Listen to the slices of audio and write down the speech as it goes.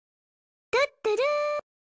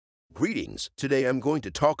Greetings. Today I'm going to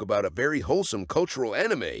talk about a very wholesome cultural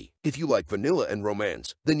anime. If you like vanilla and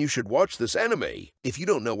romance, then you should watch this anime. If you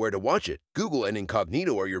don't know where to watch it, Google and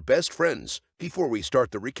Incognito are your best friends. Before we start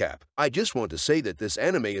the recap, I just want to say that this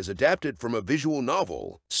anime is adapted from a visual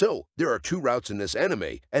novel. So, there are two routes in this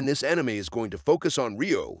anime, and this anime is going to focus on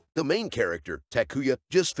Ryo. The main character, Takuya,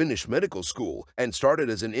 just finished medical school and started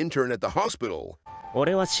as an intern at the hospital.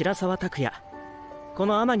 俺は白沢拓也。こ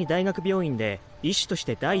の天城大学病院で医師とし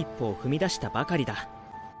て第一歩を踏み出したばかりだ。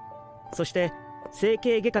そして整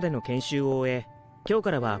形外科での研修を終え、今日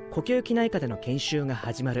からは呼吸器内科での研修が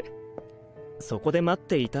始まる。そこで待っ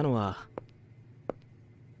ていたのは、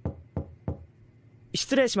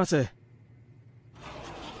失礼します。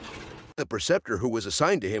The preceptor who was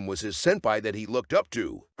assigned to him was his senpai that he looked up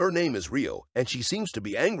to. Her name is Ryo, and she seems to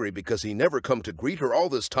be angry because he never come to greet her all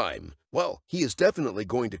this time. Well, he is definitely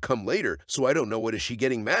going to come later, so I don't know what is she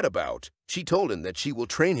getting mad about. She told him that she will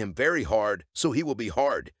train him very hard, so he will be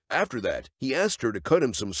hard. After that, he asked her to cut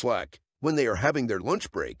him some slack. When they are having their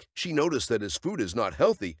lunch break, she noticed that his food is not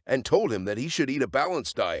healthy and told him that he should eat a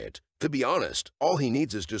balanced diet. To be honest, all he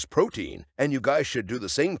needs is just protein, and you guys should do the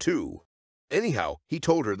same too. Anyhow, he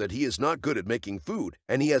told her that he is not good at making food,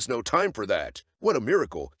 and he has no time for that. What a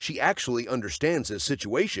miracle, she actually understands his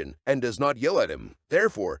situation and does not yell at him.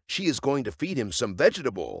 Therefore, she is going to feed him some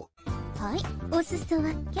vegetable.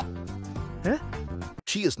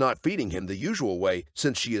 She is not feeding him the usual way,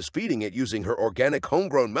 since she is feeding it using her organic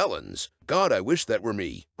homegrown melons. God, I wish that were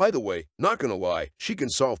me. By the way, not gonna lie, she can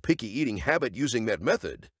solve picky eating habit using that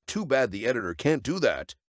method. Too bad the editor can't do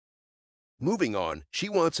that. Moving on, she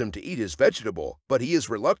wants him to eat his vegetable, but he is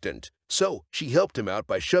reluctant. So, she helped him out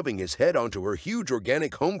by shoving his head onto her huge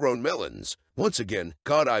organic homegrown melons. Once again,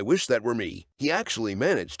 God, I wish that were me. He actually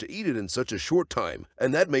managed to eat it in such a short time,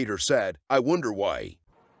 and that made her sad. I wonder why.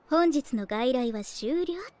 本日の外来は終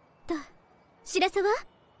了と。白沢、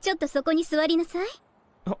ちょっとそこに座りなさい。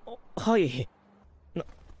はい。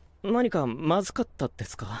何かまずかったで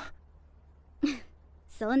すか？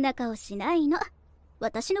そんな顔しないの。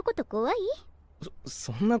私のこと怖い？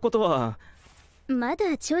そんなことは。ま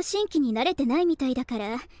だ聴診器に慣れてないみたいだか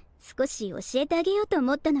ら、少し教えてあげようと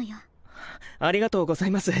思ったのよ。ありがとうござい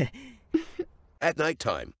ます。At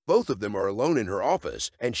nighttime, both of them are alone in her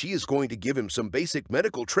office, and she is going to give him some basic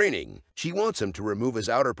medical training. She wants him to remove his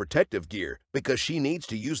outer protective gear because she needs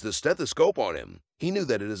to use the stethoscope on him. He knew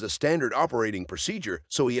that it is a standard operating procedure,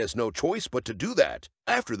 so he has no choice but to do that.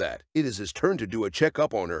 After that, it is his turn to do a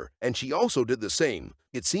checkup on her, and she also did the same.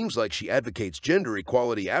 It seems like she advocates gender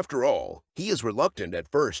equality after all. He is reluctant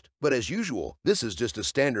at first, but as usual, this is just a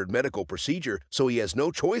standard medical procedure, so he has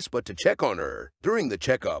no choice but to check on her. During the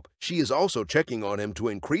checkup, she is also checking on him to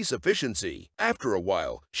increase efficiency. After a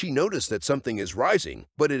while, she noticed that something is rising,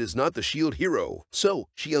 but it is not the shield hero. So,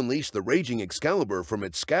 she unleashed the raging Excalibur from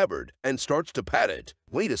its scabbard and starts to pat it.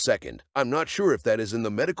 Wait a second, I'm not sure if that is in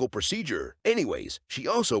the medical procedure. Anyways, she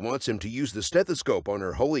also wants him to use the stethoscope on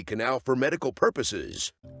her holy canal for medical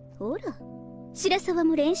purposes. ほら、白沢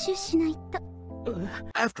も練習しないと。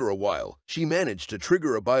After a while, she managed to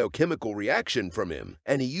trigger a biochemical reaction from him,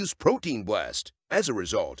 and he used Protein Blast. As a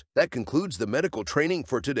result, that concludes the medical training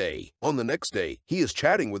for today. On the next day, he is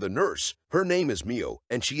chatting with a nurse. Her name is Mio,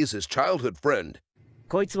 and she is his childhood friend.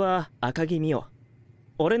 こいつは赤木美代。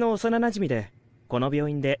俺の幼馴染で、この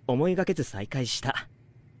病院で思いがけず再会した。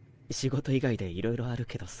仕事以外でいろいろある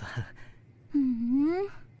けどさ。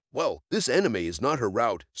Well, this anime is not her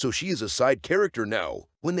route, so she is a side character now.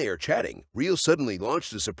 When they are chatting, Rio suddenly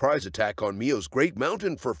launched a surprise attack on Mio's great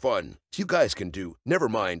mountain for fun. You guys can do. Never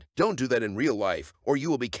mind, don't do that in real life, or you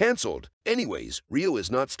will be cancelled. Anyways, Rio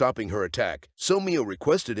is not stopping her attack, so Mio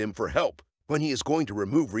requested him for help. When he is going to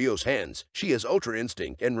remove Rio's hands, she has Ultra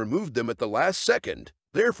Instinct and removed them at the last second.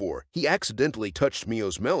 Therefore, he accidentally touched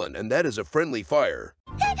Mio's melon, and that is a friendly fire.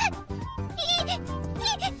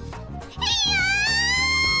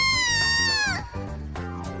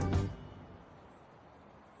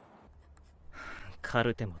 カ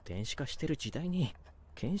ルテも電子化してる時代に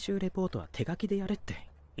研修レポートは手書きでやれって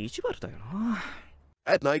意地悪だよな。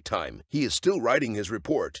At nighttime, he is still writing his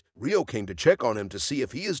report. Rio came to check on him to see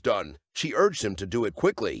if he is done. She urged him to do it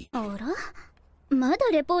quickly. あら、まだ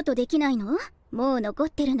レポートできないの？もう残っ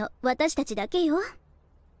てるの私たちだけよ。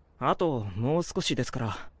あともう少しですか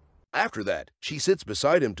ら。After that, she sits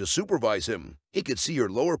beside him to supervise him. He could see her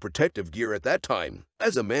lower protective gear at that time.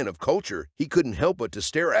 As a man of culture, he couldn't help but to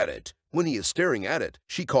stare at it. When he is staring at it,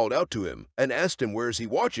 she called out to him and asked him where is he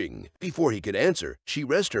watching. Before he could answer, she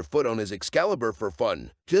rests her foot on his Excalibur for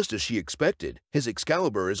fun. Just as she expected, his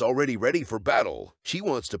Excalibur is already ready for battle. She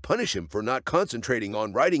wants to punish him for not concentrating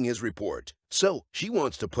on writing his report. So, she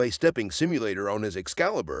wants to play Stepping Simulator on his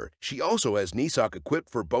Excalibur. She also has Nisak equipped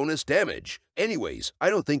for bonus damage. Anyways, I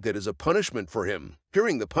don't think that is a punishment for him.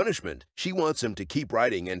 During the punishment, she wants him to keep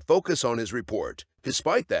writing and focus on his report.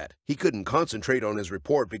 Despite that, he couldn't concentrate on his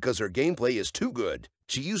report because her gameplay is too good.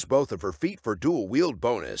 She used both of her feet for dual wield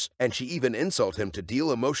bonus, and she even insulted him to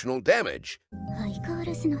deal emotional damage.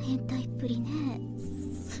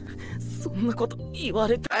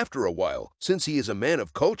 After a while, since he is a man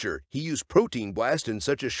of culture, he used Protein Blast in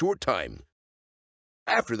such a short time.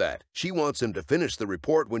 After that, she wants him to finish the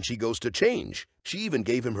report when she goes to change. She even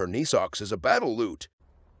gave him her Nisox as a battle loot.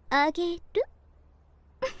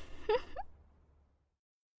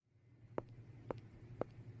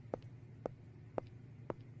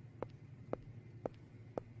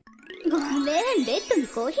 ごめん、ベッドに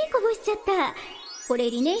コーヒーこぼしちゃった。これ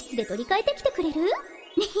リネン室で取り替えてきてくれる？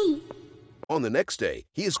 On the next day,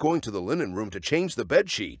 he is going to the linen room to change the bed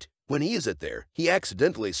sheet. When he is there, he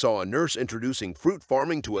accidentally saw a nurse introducing fruit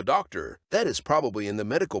farming to a doctor. That is probably in the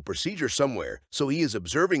medical procedure somewhere, so he is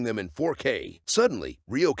observing them in 4K. Suddenly,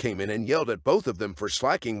 Rio came in and yelled at both of them for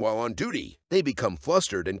slacking while on duty. They become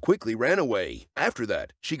flustered and quickly ran away. After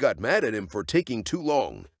that, she got mad at him for taking too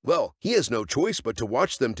long. Well, he has no choice but to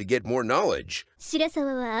watch them to get more knowledge. 白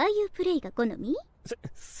沢はああいうプレイが好み？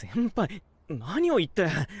先輩、何を言って。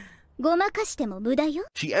ごまかしても無駄よ。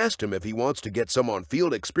 She asked him if he wants to get some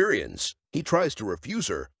on-field experience. He tries to refuse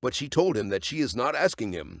her, but she told him that she is not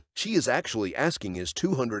asking him. She is actually asking his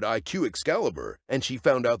 200 IQ Excalibur, and she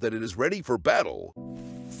found out that it is ready for battle.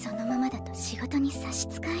 そのままだと仕事に差し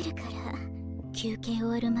支えるから、休憩終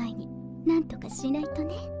わる前に何とかしないと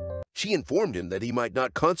ね。 She informed him that he might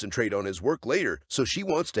not concentrate on his work later, so she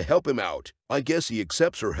wants to help him out. I guess he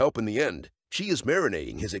accepts her help in the end. She is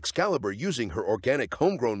marinating his Excalibur using her organic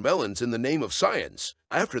homegrown melons in the name of science.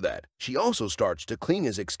 After that, she also starts to clean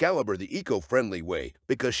his Excalibur the eco-friendly way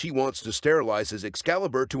because she wants to sterilize his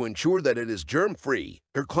Excalibur to ensure that it is germ-free.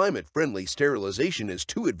 Her climate-friendly sterilization is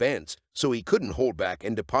too advanced, so he couldn't hold back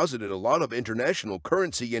and deposited a lot of international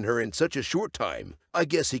currency in her in such a short time. I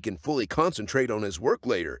guess he can fully concentrate on his work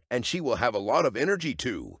later, and she will have a lot of energy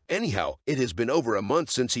too. Anyhow, it has been over a month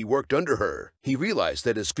since he worked under her. He realized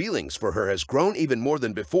that his feelings for her has grown even more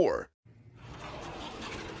than before.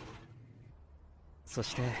 そ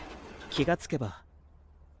して気がつけば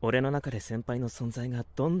俺の中で先輩の存在が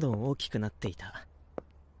どんどん大きくなっていた。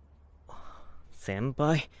先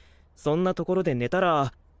輩、そんなところで寝た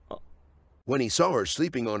ら。When he saw her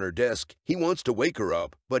sleeping on her desk, he wants to wake her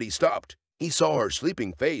up, but he stopped. He saw her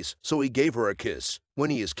sleeping face, so he gave her a kiss. When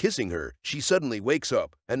he is kissing her, she suddenly wakes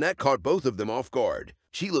up, and that caught both of them off guard.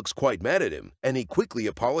 She looks quite mad at him, and he quickly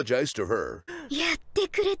apologized to her. やって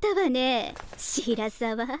くれたわね、白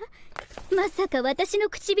沢。まさか私の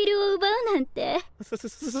唇を奪うなんて。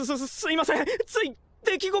すいません、つい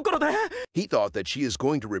出来心で。He thought that she is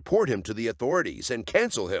going to report him to the authorities and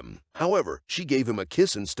cancel him. However, she gave him a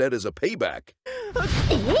kiss instead as a payback.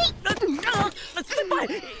 先輩、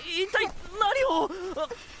一体何を。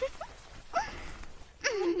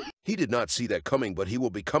He did not see that coming, but he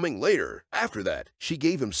will be coming later. After that, she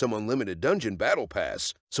gave him some unlimited dungeon battle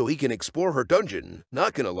pass, so he can explore her dungeon.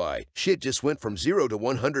 Not gonna lie, shit just went from 0 to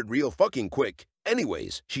 100 real fucking quick.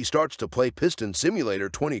 Anyways, she starts to play Piston Simulator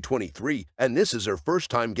 2023, and this is her first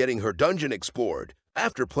time getting her dungeon explored.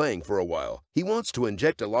 After playing for a while, he wants to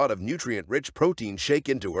inject a lot of nutrient-rich protein shake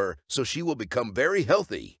into her, so she will become very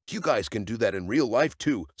healthy. You guys can do that in real life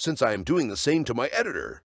too, since I am doing the same to my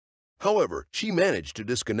editor. However, she managed to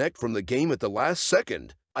disconnect from the game at the last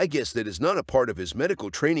second. I guess that is not a part of his medical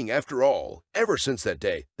training after all. Ever since that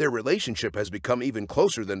day, their relationship has become even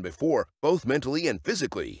closer than before, both mentally and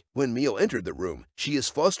physically. When Mio entered the room, she is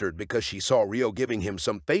flustered because she saw Rio giving him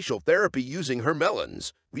some facial therapy using her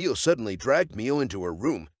melons. Rio suddenly dragged Mio into her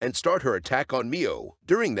room and start her attack on Mio.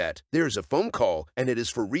 During that, there is a phone call, and it is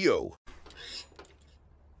for Rio.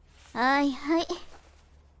 はいはい。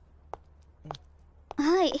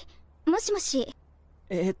はい、もしもし。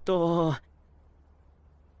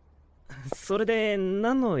それで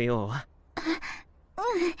何の用？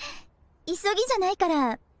急ぎじゃないから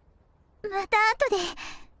また後で。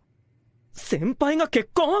先輩が結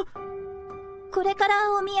婚？これか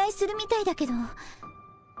らお見合いするみたいだけど、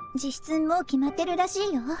実質もう決まってるらし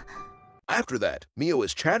いよ。After that, Mio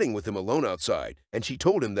is chatting with him alone outside, and she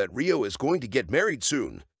told him that Rio is going to get married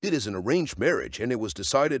soon. It is an arranged marriage and it was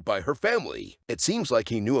decided by her family. It seems like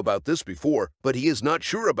he knew about this before, but he is not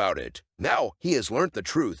sure about it. Now, he has learnt the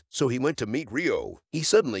truth, so he went to meet Rio. He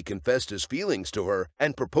suddenly confessed his feelings to her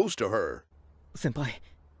and proposed to her. 先輩、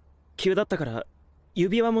急だったから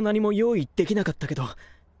指輪も何も用意できなかったけど、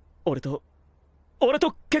俺と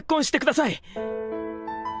結婚してください。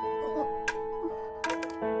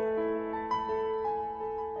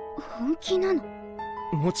本気なの？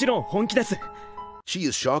もちろん本気です。She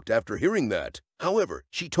is shocked after hearing that. However,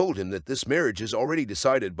 she told him that this marriage is already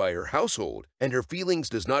decided by her household, and her feelings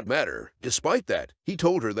does not matter. Despite that, he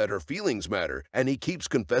told her that her feelings matter, and he keeps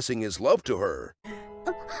confessing his love to her.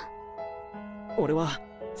 俺は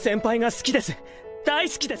先輩が好きです。大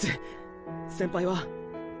好きです。先輩は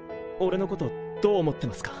俺のことどう思って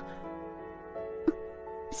ますか？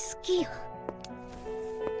好きよ。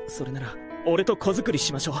それなら俺と子作り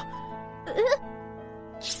しましょう。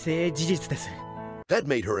既成事実です。That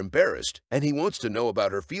made her embarrassed, and he wants to know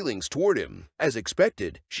about her feelings toward him. As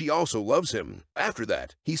expected, she also loves him. After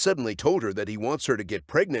that, he suddenly told her that he wants her to get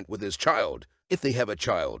pregnant with his child. If they have a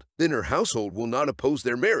child, then her household will not oppose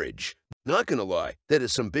their marriage. Not gonna lie, that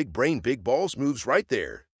is some big brain, big balls moves right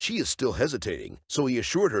there. She is still hesitating, so he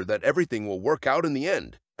assured her that everything will work out in the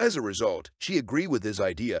end. As a result, she agreed with his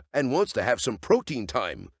idea and wants to have some protein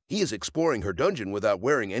time. He is exploring her dungeon without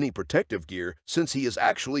wearing any protective gear since he is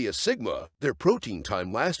actually a Sigma. Their protein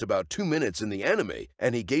time lasts about 2 minutes in the anime,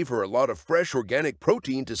 and he gave her a lot of fresh organic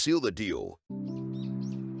protein to seal the deal.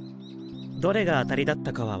 どれが当たりだっ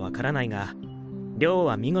たかはわからないが、亮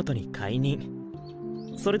は見事に解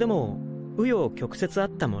任。それでも紆余曲折あっ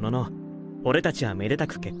たものの、俺たちはめでた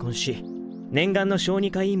く結婚し、念願の小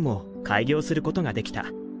児科医院も開業することができた。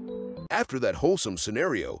After that wholesome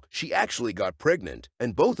scenario, she actually got pregnant,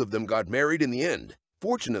 and both of them got married in the end.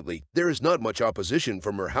 Fortunately, there is not much opposition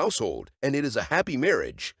from her household, and it is a happy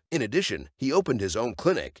marriage. In addition, he opened his own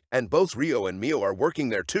clinic, and both Rio and Mio are working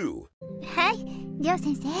there too. はい、りょう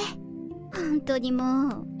先生。本当にも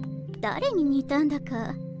う誰に似たんだ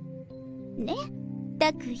か。ね、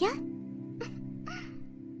タクヤ。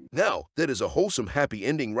Now, that is a wholesome happy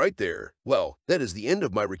ending right there. Well, that is the end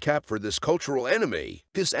of my recap for this cultural anime.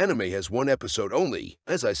 This anime has 1 episode only.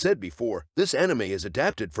 As I said before, this anime is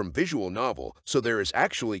adapted from visual novel, so there is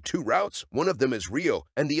actually 2 routes. One of them is Rio,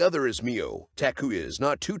 and the other is Mio. Takuya is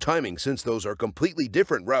not 2 timing since those are completely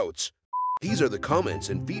different routes. These are the comments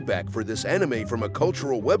and feedback for this anime from a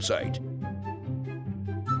cultural website.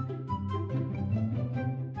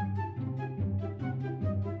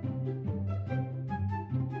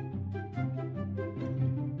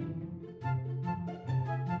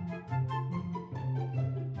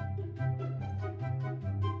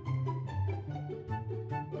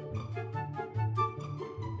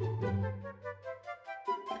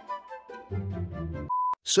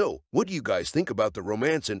 So, what do you guys think about the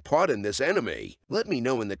romance and plot in this anime? Let me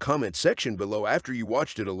know in the comment section below after you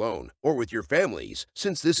watched it alone, or with your families,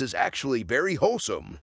 since this is actually very wholesome.